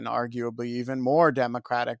engaged in arguably even more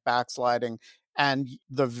democratic backsliding. And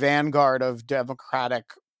the vanguard of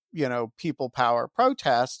democratic people power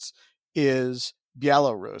protests is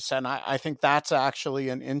Belarus. And I think that's actually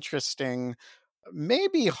an interesting,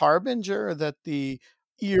 maybe harbinger that the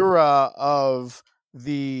era of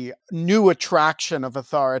the new attraction of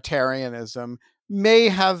authoritarianism may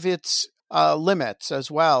have its limits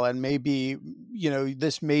as well. And maybe,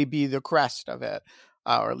 this may be the crest of it,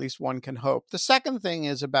 or at least one can hope. The second thing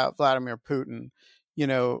is about Vladimir Putin.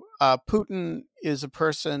 Putin is a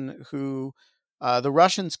person who the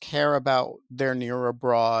Russians care about their near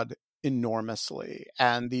abroad enormously.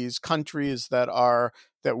 And these countries that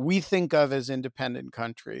we think of as independent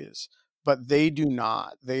countries, but they do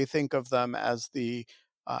not. They think of them as the,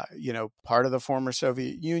 part of the former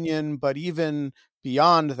Soviet Union, but even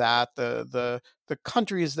beyond that, the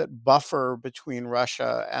countries that buffer between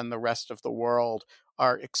Russia and the rest of the world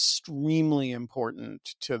are extremely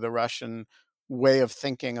important to the Russian way of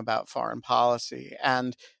thinking about foreign policy.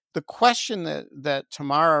 And the question that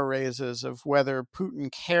Tamara raises of whether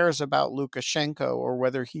Putin cares about Lukashenko or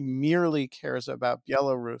whether he merely cares about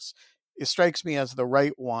Belarus, it strikes me as the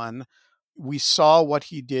right one. We saw what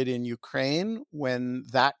he did in Ukraine when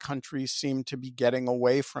that country seemed to be getting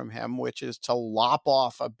away from him, which is to lop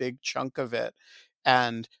off a big chunk of it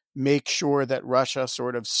and make sure that Russia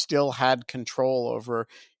sort of still had control over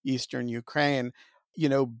eastern Ukraine.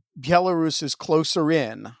 Belarus is closer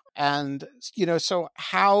in. And, so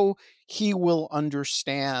how he will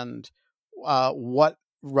understand what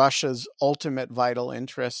Russia's ultimate vital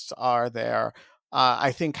interests are there,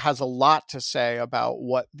 I think has a lot to say about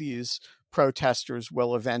what these protesters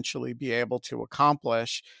will eventually be able to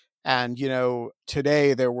accomplish. And,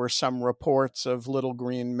 today there were some reports of little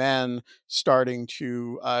green men starting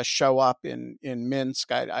to show up in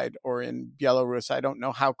Minsk or in Belarus. I don't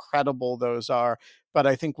know how credible those are, but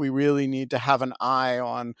I think we really need to have an eye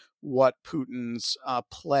on what Putin's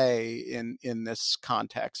play in this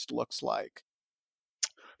context looks like.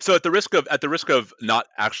 So at the risk of not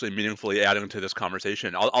actually meaningfully adding to this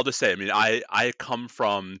conversation, I'll just say, I mean, I come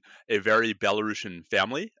from a very Belarusian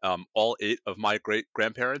family. All 8 of my great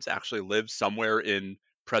grandparents actually lived somewhere in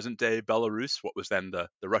present day Belarus, what was then the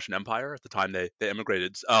Russian Empire at the time they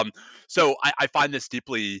immigrated. So I find this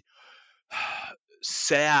deeply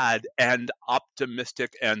sad and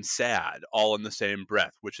optimistic and sad all in the same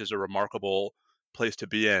breath, which is a remarkable place to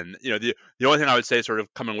be in. The only thing I would say, sort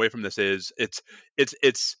of coming away from this, is it's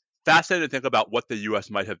fascinating to think about what the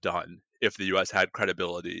U.S. might have done if the U.S. had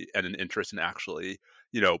credibility and an interest in actually,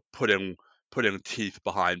 putting teeth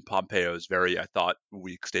behind Pompeo's very, I thought,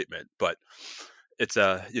 weak statement. But it's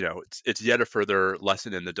it's yet a further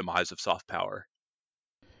lesson in the demise of soft power.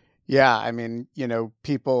 Yeah, I mean,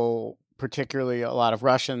 people, particularly a lot of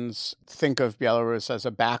Russians, think of Belarus as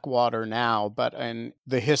a backwater now, but in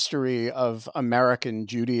the history of American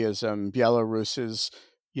Judaism, Belarus is,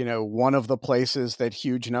 one of the places that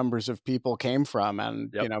huge numbers of people came from.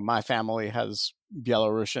 And, Yep. My family has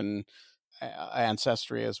Belarusian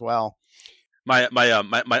ancestry as well. My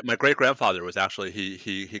great grandfather was actually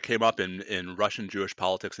he came up in Russian Jewish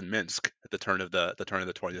politics in Minsk at the turn of the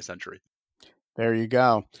 20th century. There you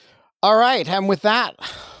go. All right, and with that,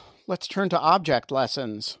 let's turn to object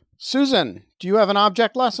lessons. Susan, do you have an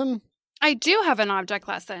object lesson? I do have an object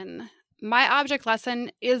lesson. My object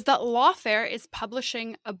lesson is that Lawfare is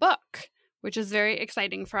publishing a book, which is very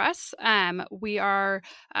exciting for us. We are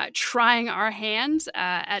trying our hand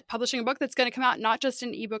at publishing a book that's going to come out not just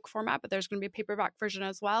in ebook format, but there's going to be a paperback version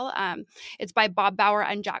as well. It's by Bob Bauer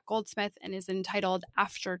and Jack Goldsmith and is entitled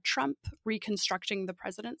After Trump, Reconstructing the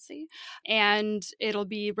Presidency. And it'll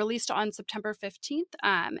be released on September 15th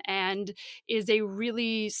and is a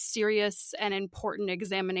really serious and important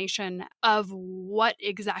examination of where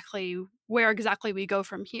exactly we go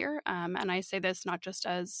from here. And I say this not just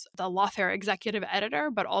as the Lawfare executive editor,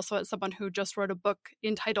 but also as someone who just wrote a book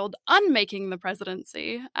entitled Unmaking the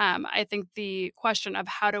Presidency. I think the question of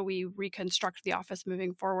how do we reconstruct the office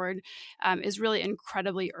moving forward is really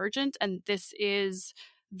incredibly urgent. And this is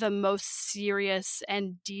the most serious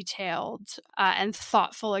and detailed and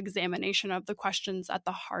thoughtful examination of the questions at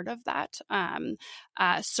the heart of that,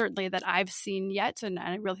 certainly that I've seen yet. And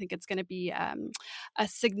I really think it's going to be a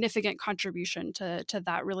significant contribution to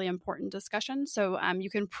that really important discussion. So you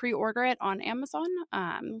can pre-order it on Amazon.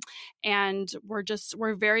 And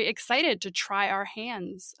we're very excited to try our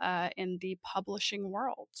hands in the publishing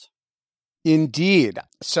world. Indeed.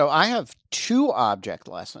 So I have 2 object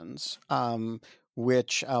lessons.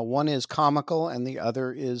 Which one is comical and the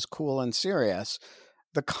other is cool and serious.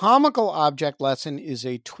 The comical object lesson is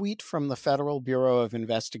a tweet from the Federal Bureau of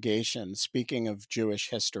Investigation, speaking of Jewish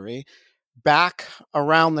history, back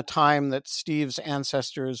around the time that Steve's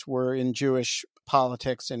ancestors were in Jewish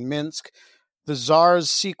politics in Minsk. The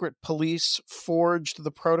Tsar's secret police forged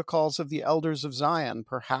the Protocols of the Elders of Zion,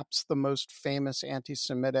 perhaps the most famous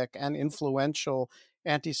anti-Semitic and influential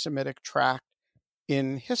anti-Semitic tract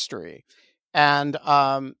in history. And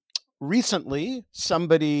recently,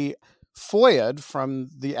 somebody FOIA'd from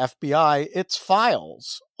the FBI its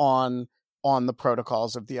files on the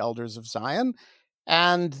Protocols of the Elders of Zion.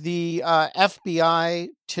 And the FBI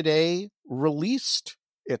today released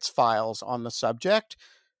its files on the subject,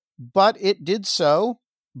 but it did so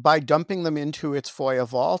by dumping them into its FOIA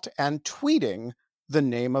vault and tweeting the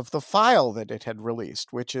name of the file that it had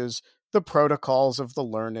released, which is the Protocols of the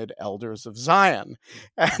Learned Elders of Zion.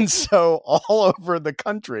 And so all over the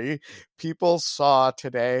country, people saw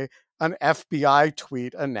today an FBI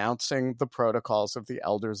tweet announcing the Protocols of the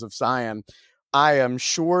Elders of Zion. I am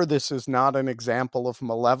sure this is not an example of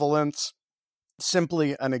malevolence,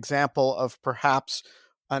 simply an example of perhaps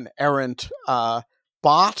an errant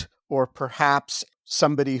bot, or perhaps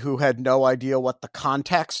somebody who had no idea what the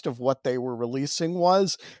context of what they were releasing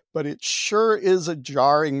was, but it sure is a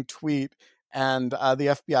jarring tweet, and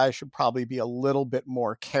the FBI should probably be a little bit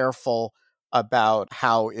more careful about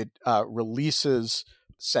how it releases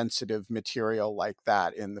sensitive material like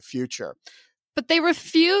that in the future. But they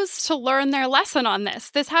refuse to learn their lesson on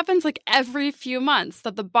this. This happens like every few months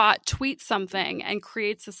that the bot tweets something and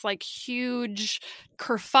creates this like huge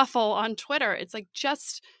kerfuffle on Twitter. It's like,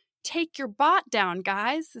 just take your bot down,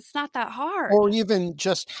 guys. It's not that hard. Or even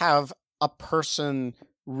just have a person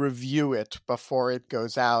review it before it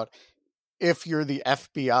goes out. if you're the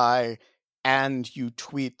FBI and you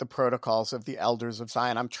tweet the protocols of the Elders of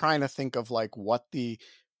Zion. I'm trying to think of like what the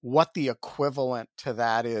equivalent to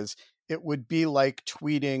that is. It would be like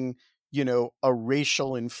tweeting, a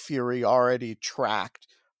racial inferiority tract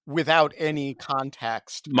without any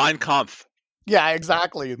context. Mein Kampf. Yeah,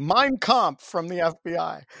 exactly. Mein Kampf from the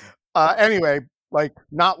FBI. Anyway, like,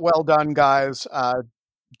 not well done, guys.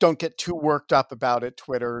 Don't get too worked up about it,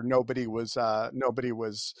 Twitter. Nobody was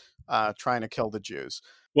trying to kill the Jews.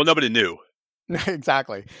 Well, nobody knew.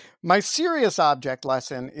 Exactly. My serious object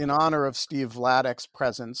lesson, in honor of Steve Vladek's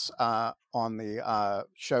presence on the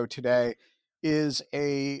show today, is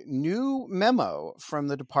a new memo from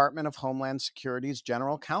the Department of Homeland Security's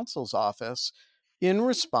General Counsel's Office in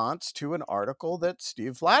response to an article that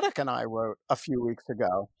Steve Vladek and I wrote a few weeks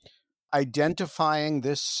ago, identifying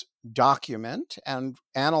this document and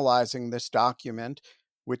analyzing this document,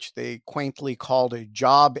 which they quaintly called a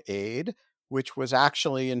job aid, which was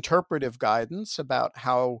actually interpretive guidance about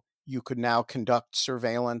how you could now conduct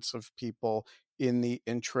surveillance of people in the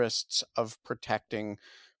interests of protecting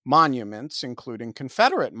monuments, including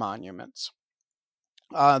Confederate monuments.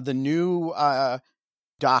 The new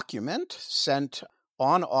document sent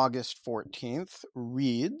on August 14th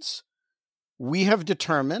reads, "We have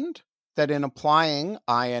determined that in applying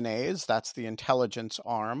INAs, that's the intelligence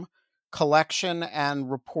arm, collection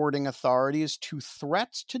and reporting authorities to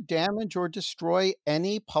threats to damage or destroy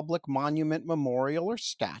any public monument, memorial, or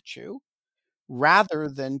statue, rather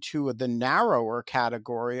than to the narrower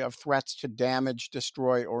category of threats to damage,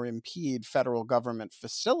 destroy, or impede federal government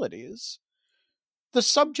facilities, the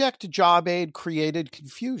subject job aid created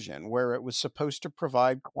confusion where it was supposed to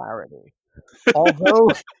provide clarity.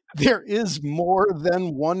 Although there is more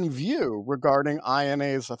than one view regarding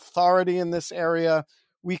INA's authority in this area,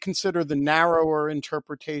 we consider the narrower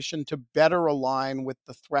interpretation to better align with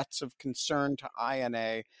the threats of concern to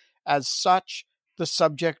INA. As such, the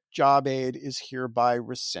subject job aid is hereby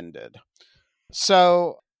rescinded."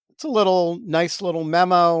 So it's a nice little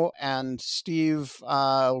memo, and Steve,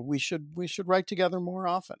 we should write together more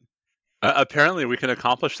often. Apparently, we can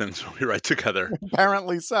accomplish things when we write together.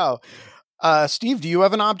 Apparently so. Steve, do you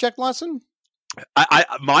have an object lesson?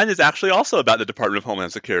 Mine is actually also about the Department of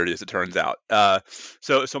Homeland Security, as it turns out.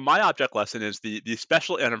 So my object lesson is the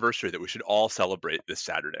special anniversary that we should all celebrate this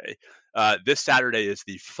Saturday. This Saturday is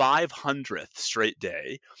the 500th straight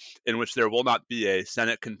day in which there will not be a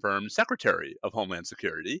Senate-confirmed Secretary of Homeland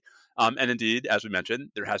Security. And indeed, as we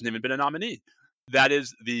mentioned, there hasn't even been a nominee. That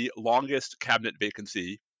is the longest cabinet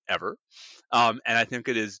vacancy ever. And I think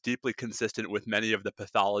it is deeply consistent with many of the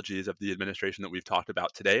pathologies of the administration that we've talked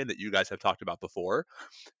about today and that you guys have talked about before,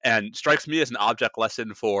 and strikes me as an object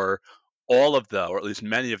lesson for all of the, or at least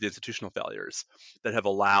many of the institutional failures that have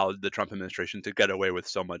allowed the Trump administration to get away with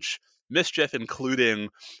so much mischief, including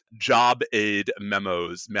job aid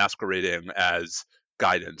memos masquerading as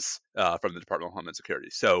guidance from the Department of Homeland Security.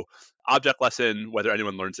 So object lesson, whether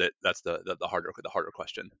anyone learns it, that's the harder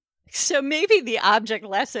question. So maybe the object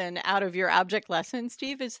lesson out of your object lesson,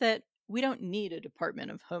 Steve, is that we don't need a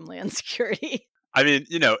Department of Homeland Security. I mean,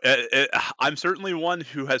 I'm certainly one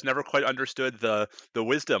who has never quite understood the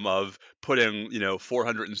wisdom of putting,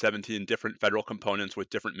 417 different federal components with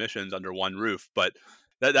different missions under one roof. But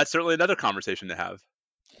that's certainly another conversation to have.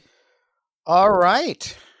 All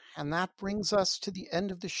right. And that brings us to the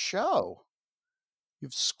end of the show.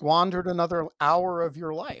 You've squandered another hour of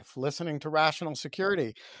your life listening to Rational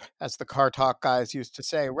Security. As the Car Talk guys used to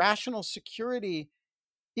say, Rational Security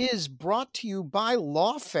is brought to you by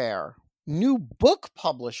Lawfare, new book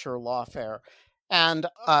publisher Lawfare. And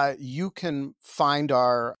you can find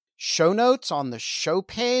our show notes on the show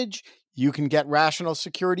page. You can get Rational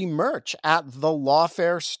Security merch at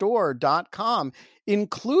thelawfarestore.com,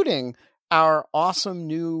 including our awesome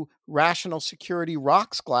new Rational Security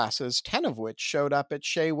Rocks glasses, 10 of which showed up at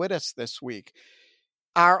Shea Wittes this week.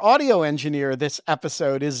 Our audio engineer this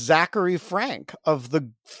episode is Zachary Frank of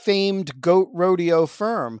the famed Goat Rodeo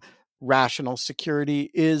firm. Rational Security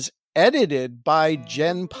is edited by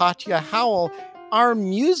Jen Patja Howell. Our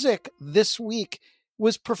music this week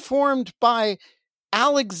was performed by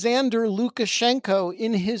Alexander Lukashenko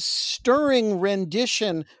in his stirring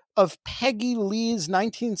rendition of Peggy Lee's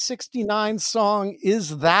 1969 song,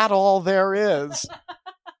 "Is That All There Is?"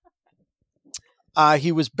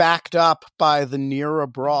 He was backed up by the Near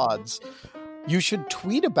Abroads. You should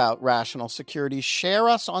tweet about Rational Security, share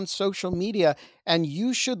us on social media, and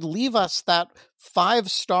you should leave us that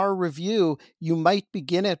 5-star review. You might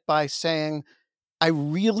begin it by saying, "I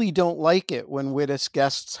really don't like it when Wittes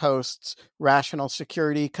guest hosts Rational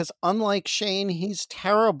Security, because unlike Shane, he's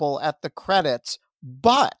terrible at the credits,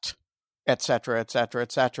 but etc., etc.,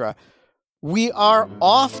 etc. We are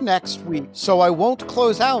off next week, so I won't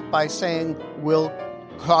close out by saying we'll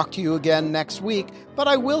talk to you again next week, but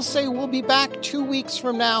I will say we'll be back 2 weeks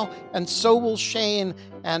from now, and so will Shane,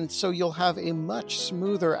 and so you'll have a much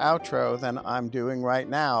smoother outro than I'm doing right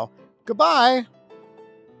now. Goodbye!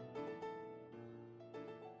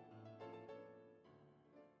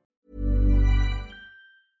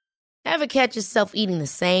 Ever catch yourself eating the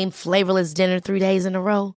same flavorless dinner 3 days in a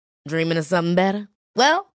row? Dreaming of something better?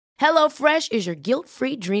 Well, HelloFresh is your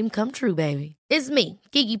guilt-free dream come true, baby. It's me,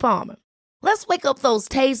 Keke Palmer. Let's wake up those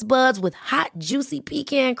taste buds with hot, juicy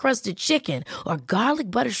pecan-crusted chicken or garlic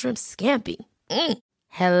butter shrimp scampi.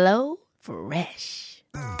 Hello Fresh.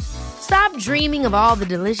 Stop dreaming of all the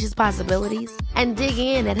delicious possibilities and dig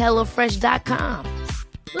in at HelloFresh.com.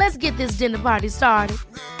 Let's get this dinner party started.